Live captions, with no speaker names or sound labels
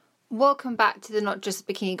Welcome back to the Not Just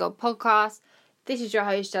Bikini Gold podcast. This is your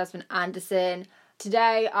host, Jasmine Anderson.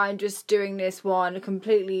 Today I'm just doing this one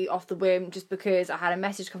completely off the whim just because I had a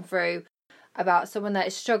message come through about someone that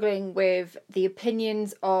is struggling with the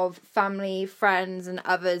opinions of family, friends and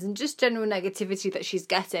others and just general negativity that she's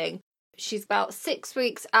getting. She's about 6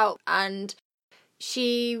 weeks out and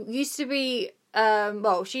she used to be,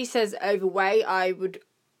 she says overweight. I would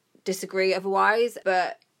disagree otherwise,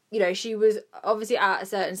 but she was obviously at a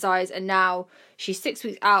certain size and now she's 6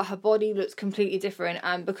 weeks out, her body looks completely different,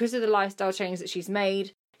 and because of the lifestyle change that she's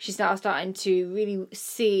made, she's now starting to really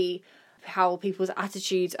see how people's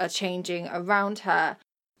attitudes are changing around her.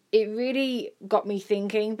 It really got me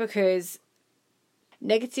thinking because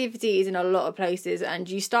negativity is in a lot of places, and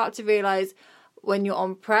you start to realise when you're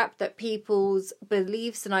on prep that people's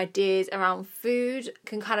beliefs and ideas around food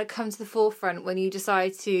can kind of come to the forefront when you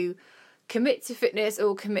decide to commit to fitness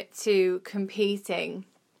or commit to competing.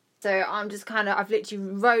 So I've literally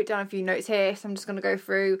wrote down a few notes here, so I'm just going to go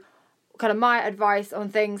through kind of my advice on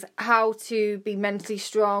things, how to be mentally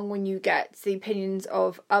strong when you get the opinions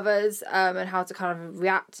of others, and how to kind of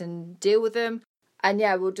react and deal with them. And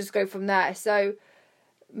we'll just go from there. So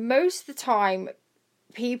most of the time,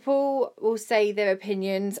 people will say their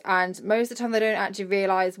opinions, and most of the time they don't actually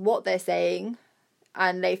realise what they're saying,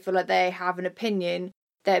 and they feel like they have an opinion.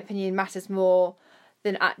 Their opinion matters more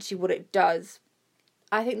than actually what it does.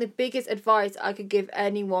 I think the biggest advice I could give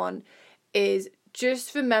anyone is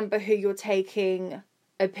just remember who you're taking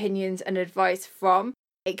opinions and advice from.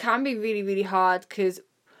 It can be really, really hard because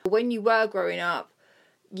when you were growing up,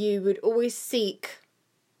 you would always seek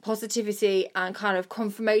positivity and kind of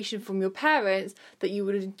confirmation from your parents that you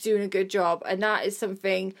were doing a good job. And that is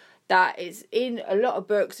something that is in a lot of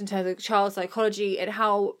books in terms of child psychology and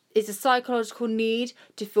how it's a psychological need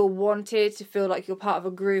to feel wanted, to feel like you're part of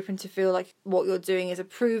a group and to feel like what you're doing is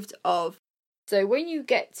approved of. So when you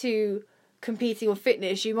get to competing or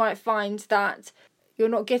fitness, you might find that you're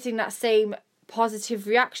not getting that same positive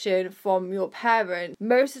reaction from your parents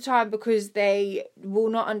most of the time because they will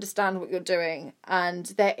not understand what you're doing and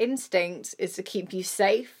their instinct is to keep you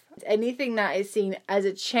safe. Anything that is seen as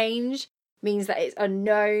a change means that it's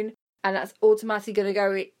unknown, and that's automatically going to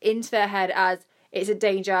go into their head as it's a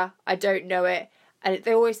danger, I don't know it. And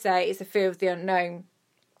they always say it's a fear of the unknown.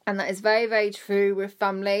 And that is very, very true with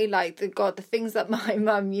family. Like, the things that my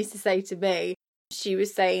mum used to say to me, she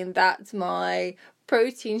was saying that my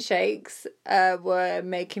protein shakes were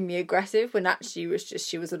making me aggressive when actually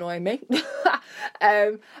she was annoying me.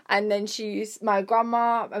 And then my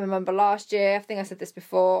grandma, I remember last year, I think I said this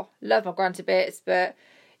before, love my gran to bits, but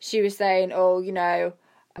she was saying,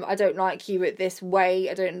 I don't like you at this weight,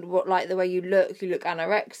 I don't like the way you look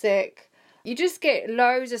anorexic. You just get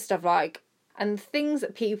loads of stuff and things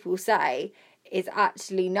that people say is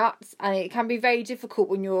actually nuts, and it can be very difficult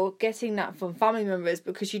when you're getting that from family members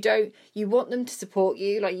because you want them to support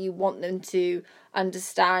you, like you want them to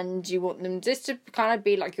understand, you want them just to kind of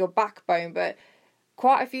be like your backbone, but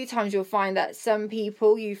quite a few times you'll find that some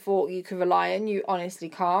people you thought you could rely on, you honestly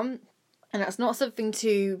can't. And that's not something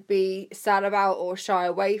to be sad about or shy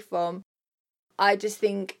away from. I just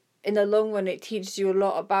think in the long run it teaches you a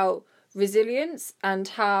lot about resilience and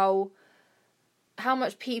how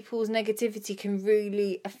much people's negativity can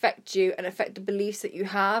really affect you and affect the beliefs that you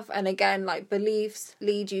have. And again, beliefs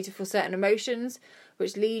lead you to feel certain emotions,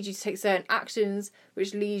 which lead you to take certain actions,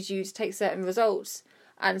 which leads you to take certain results.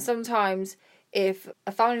 And sometimes if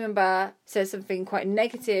a family member says something quite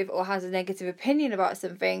negative or has a negative opinion about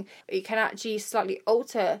something, it can actually slightly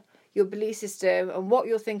alter your belief system and what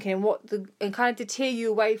you're thinking and kind of deter you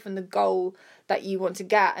away from the goal that you want to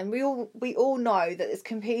get. And we all know that this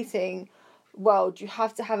competing world, you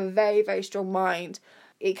have to have a very, very strong mind.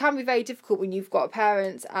 It can be very difficult when you've got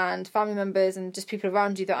parents and family members and just people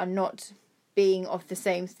around you that are not being of the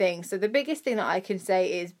same thing. So the biggest thing that I can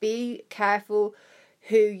say is be careful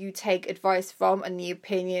who you take advice from and the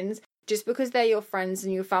opinions. Just because they're your friends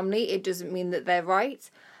and your family, it doesn't mean that they're right.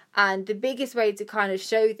 And the biggest way to kind of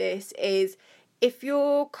show this is if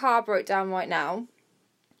your car broke down right now,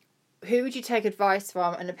 who would you take advice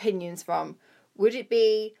from and opinions from? Would it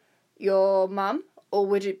be your mum or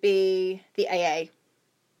would it be the AA?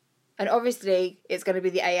 And obviously it's going to be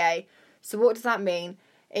the AA. So what does that mean?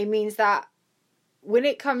 It means that when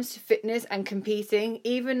it comes to fitness and competing,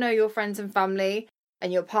 even though your friends and family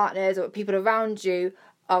and your partners or people around you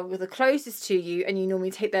are the closest to you and you normally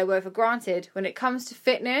take their word for granted, when it comes to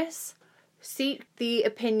fitness, seek the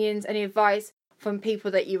opinions and advice from people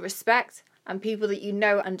that you respect and people that you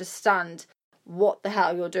know understand what the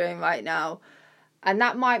hell you're doing right now. And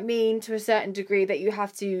that might mean to a certain degree that you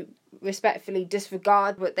have to respectfully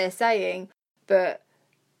disregard what they're saying, but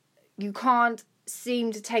you can't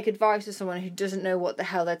seem to take advice from someone who doesn't know what the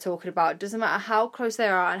hell they're talking about. It doesn't matter how close they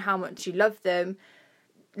are and how much you love them.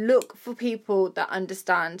 Look for people that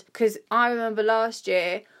understand. Because I remember last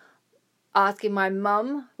year asking my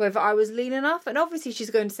mum whether I was lean enough, and obviously she's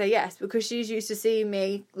going to say yes, because she's used to seeing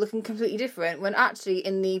me looking completely different, when actually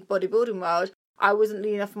in the bodybuilding world I wasn't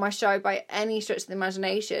lean enough for my show by any stretch of the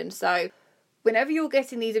imagination. So whenever you're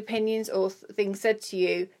getting these opinions or things said to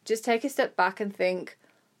you, just take a step back and think,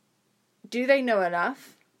 do they know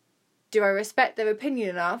enough? Do I respect their opinion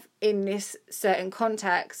enough in this certain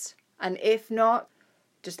context? And if not,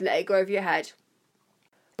 just let it go over your head.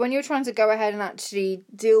 When you're trying to go ahead and actually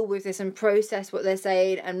deal with this and process what they're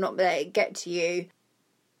saying and not let it get to you,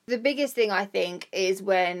 the biggest thing I think is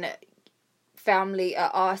when family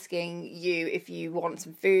are asking you if you want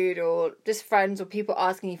some food, or just friends or people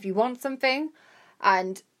asking if you want something,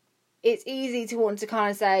 and it's easy to want to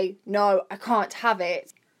kind of say, no, I can't have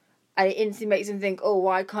it, and it instantly makes them think, oh,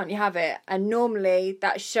 why can't you have it? And normally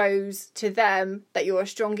that shows to them that you're a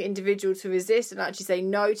stronger individual to resist and actually say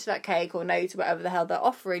no to that cake or no to whatever the hell they're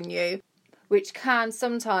offering you, which can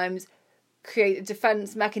sometimes create a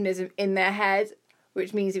defense mechanism in their head,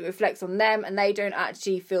 which means it reflects on them and they don't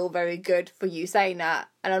actually feel very good for you saying that.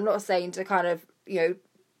 And I'm not saying to kind of,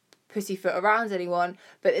 pussyfoot around anyone,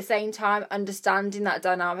 but at the same time, understanding that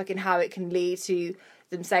dynamic and how it can lead to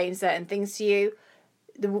them saying certain things to you.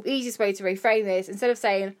 The easiest way to reframe this, instead of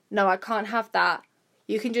saying, no, I can't have that,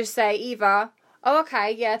 you can just say either, oh,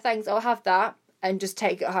 okay, yeah, thanks, I'll have that, and just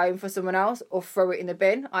take it home for someone else or throw it in the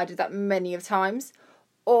bin. I did that many of times.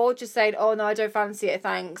 Or just saying, oh, no, I don't fancy it,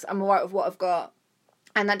 thanks, I'm alright with what I've got.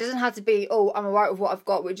 And that doesn't have to be, oh, I'm alright with what I've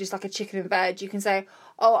got, which is like a chicken and veg. You can say,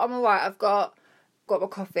 oh, I'm alright, I've got my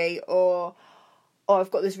coffee, or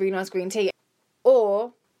I've got this really nice green tea.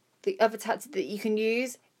 Or the other tactic that you can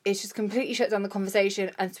use is just completely shut down the conversation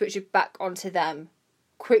and switch it back onto them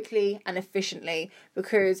quickly and efficiently,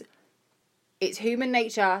 because it's human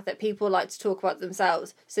nature that people like to talk about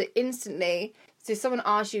themselves. So instantly, if someone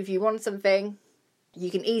asks you if you want something, you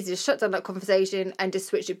can easily just shut down that conversation and just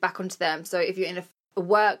switch it back onto them. So if you're in a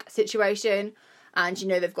work situation and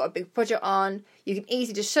they've got a big project on, you can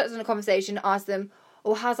easily just shut down the conversation, ask them,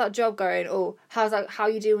 or how's that job going? Or how are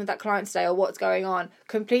you doing with that client today? Or what's going on?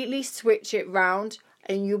 Completely switch it round.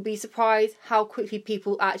 And you'll be surprised how quickly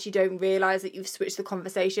people actually don't realise that you've switched the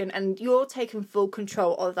conversation and you're taking full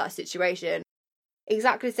control of that situation.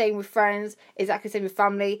 Exactly the same with friends, exactly the same with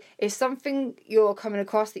family. If something you're coming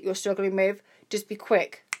across that you're struggling with, just be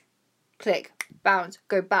quick. Click, bounce,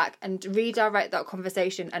 go back and redirect that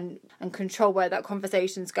conversation and control where that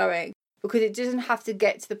conversation's going. Because it doesn't have to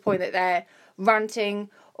get to the point that they're ranting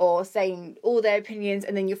or saying all their opinions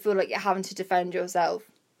and then you feel like you're having to defend yourself.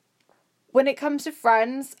 When it comes to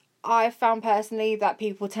friends, I've found personally that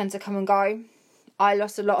people tend to come and go. I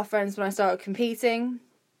lost a lot of friends when I started competing.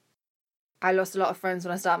 I lost a lot of friends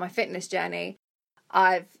when I started my fitness journey.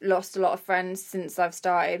 I've lost a lot of friends since I've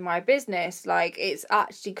started my business. Like, it's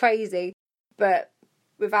actually crazy. But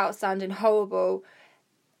without sounding horrible,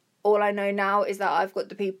 all I know now is that I've got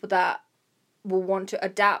the people that will want to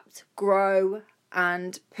adapt, grow,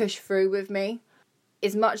 and push through with me.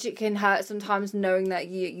 As much it can hurt sometimes knowing that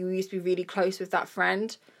you used to be really close with that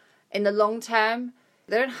friend, in the long term,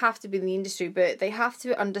 they don't have to be in the industry, but they have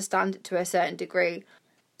to understand it to a certain degree.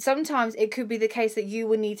 Sometimes it could be the case that you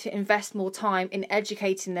will need to invest more time in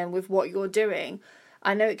educating them with what you're doing.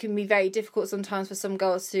 I know it can be very difficult sometimes for some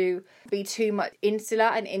girls to be too much insular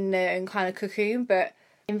and in their own kind of cocoon, but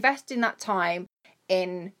invest in that time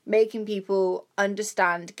in making people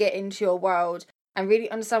understand, get into your world, and really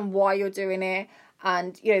understand why you're doing it.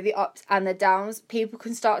 And, the ups and the downs, people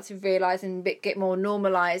can start to realise and get more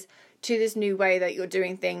normalised to this new way that you're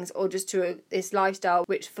doing things, or just to this lifestyle,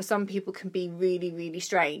 which for some people can be really, really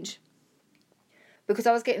strange. Because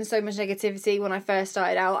I was getting so much negativity when I first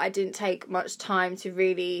started out, I didn't take much time to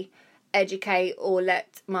really educate or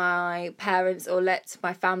let my parents or let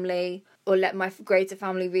my family or let my greater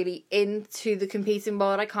family really into the competing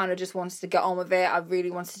world. I kind of just wanted to get on with it. I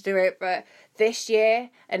really wanted to do it. But this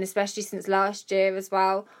year, and especially since last year as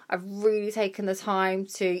well, I've really taken the time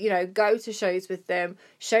to, go to shows with them,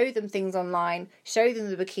 show them things online, show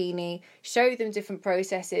them the bikini, show them different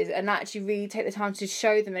processes, and actually really take the time to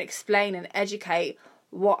show them and explain and educate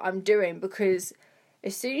what I'm doing. Because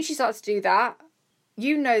as soon as you start to do that,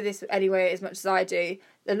 you know this anyway as much as I do,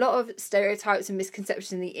 a lot of stereotypes and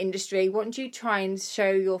misconceptions in the industry, once you try and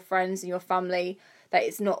show your friends and your family that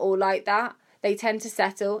it's not all like that, they tend to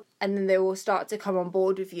settle and then they will start to come on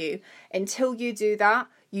board with you. Until you do that,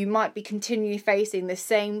 you might be continually facing the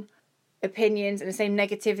same opinions and the same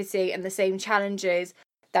negativity and the same challenges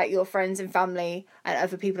that your friends and family and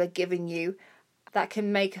other people are giving you. That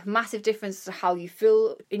can make a massive difference to how you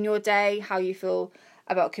feel in your day, how you feel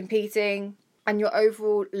about competing, and your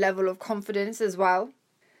overall level of confidence as well.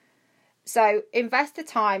 So invest the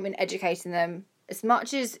time in educating them. As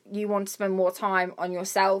much as you want to spend more time on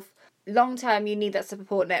yourself, long term you need that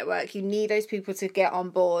support network. You need those people to get on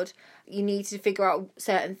board. You need to figure out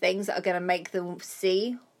certain things that are going to make them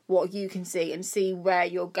see what you can see and see where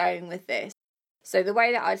you're going with this. So the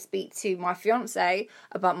way that I speak to my fiance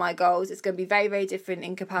about my goals is going to be very, very different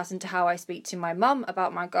in comparison to how I speak to my mum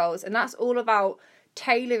about my goals. And that's all about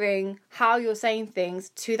tailoring how you're saying things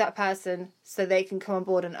to that person so they can come on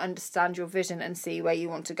board and understand your vision and see where you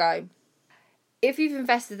want to go. If you've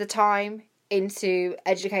invested the time into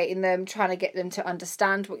educating them, trying to get them to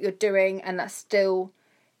understand what you're doing, and that still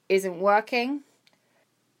isn't working,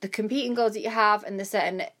 the competing goals that you have and the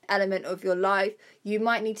certain element of your life, you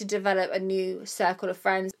might need to develop a new circle of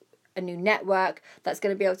friends, a new network that's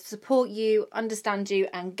going to be able to support you, understand you,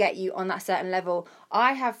 and get you on that certain level.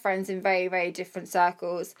 I have friends in very, very different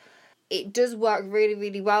circles. It does work really,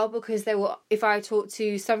 really well because if I talk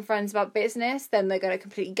to some friends about business, then they're going to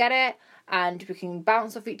completely get it and we can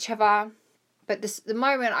bounce off each other. But the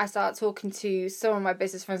moment I start talking to some of my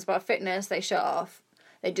business friends about fitness, they shut off.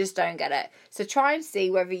 They just don't get it. So try and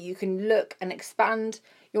see whether you can look and expand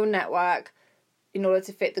your network in order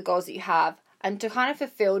to fit the goals that you have and to kind of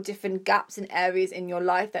fulfill different gaps and areas in your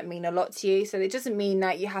life that mean a lot to you. So it doesn't mean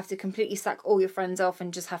that you have to completely sack all your friends off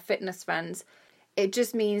and just have fitness friends. It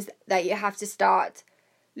just means that you have to start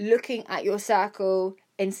looking at your circle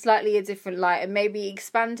in slightly a different light and maybe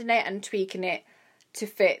expanding it and tweaking it to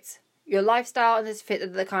fit your lifestyle and to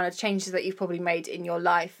fit the kind of changes that you've probably made in your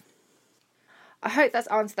life. I hope that's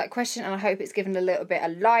answered that question, and I hope it's given a little bit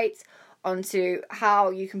of light onto how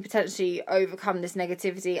you can potentially overcome this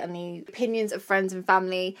negativity and the opinions of friends and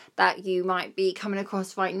family that you might be coming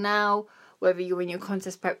across right now, whether you're in your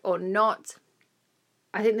contest prep or not.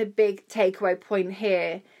 I think the big takeaway point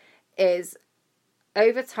here is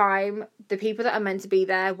over time, the people that are meant to be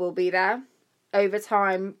there will be there. Over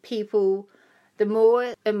time, the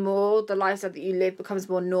more and more the lifestyle that you live becomes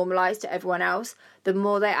more normalised to everyone else, the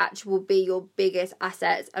more they actually will be your biggest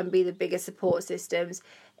assets and be the biggest support systems.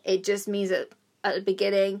 It just means that at the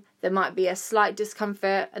beginning, there might be a slight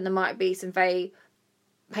discomfort and there might be some very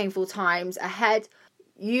painful times ahead.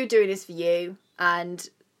 You doing this for you and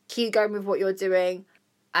keep going with what you're doing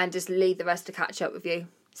and just leave the rest to catch up with you.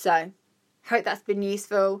 So, hope that's been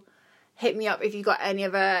useful. Hit me up if you've got any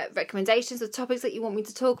other recommendations or topics that you want me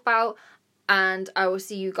to talk about. And I will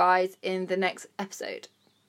see you guys in the next episode.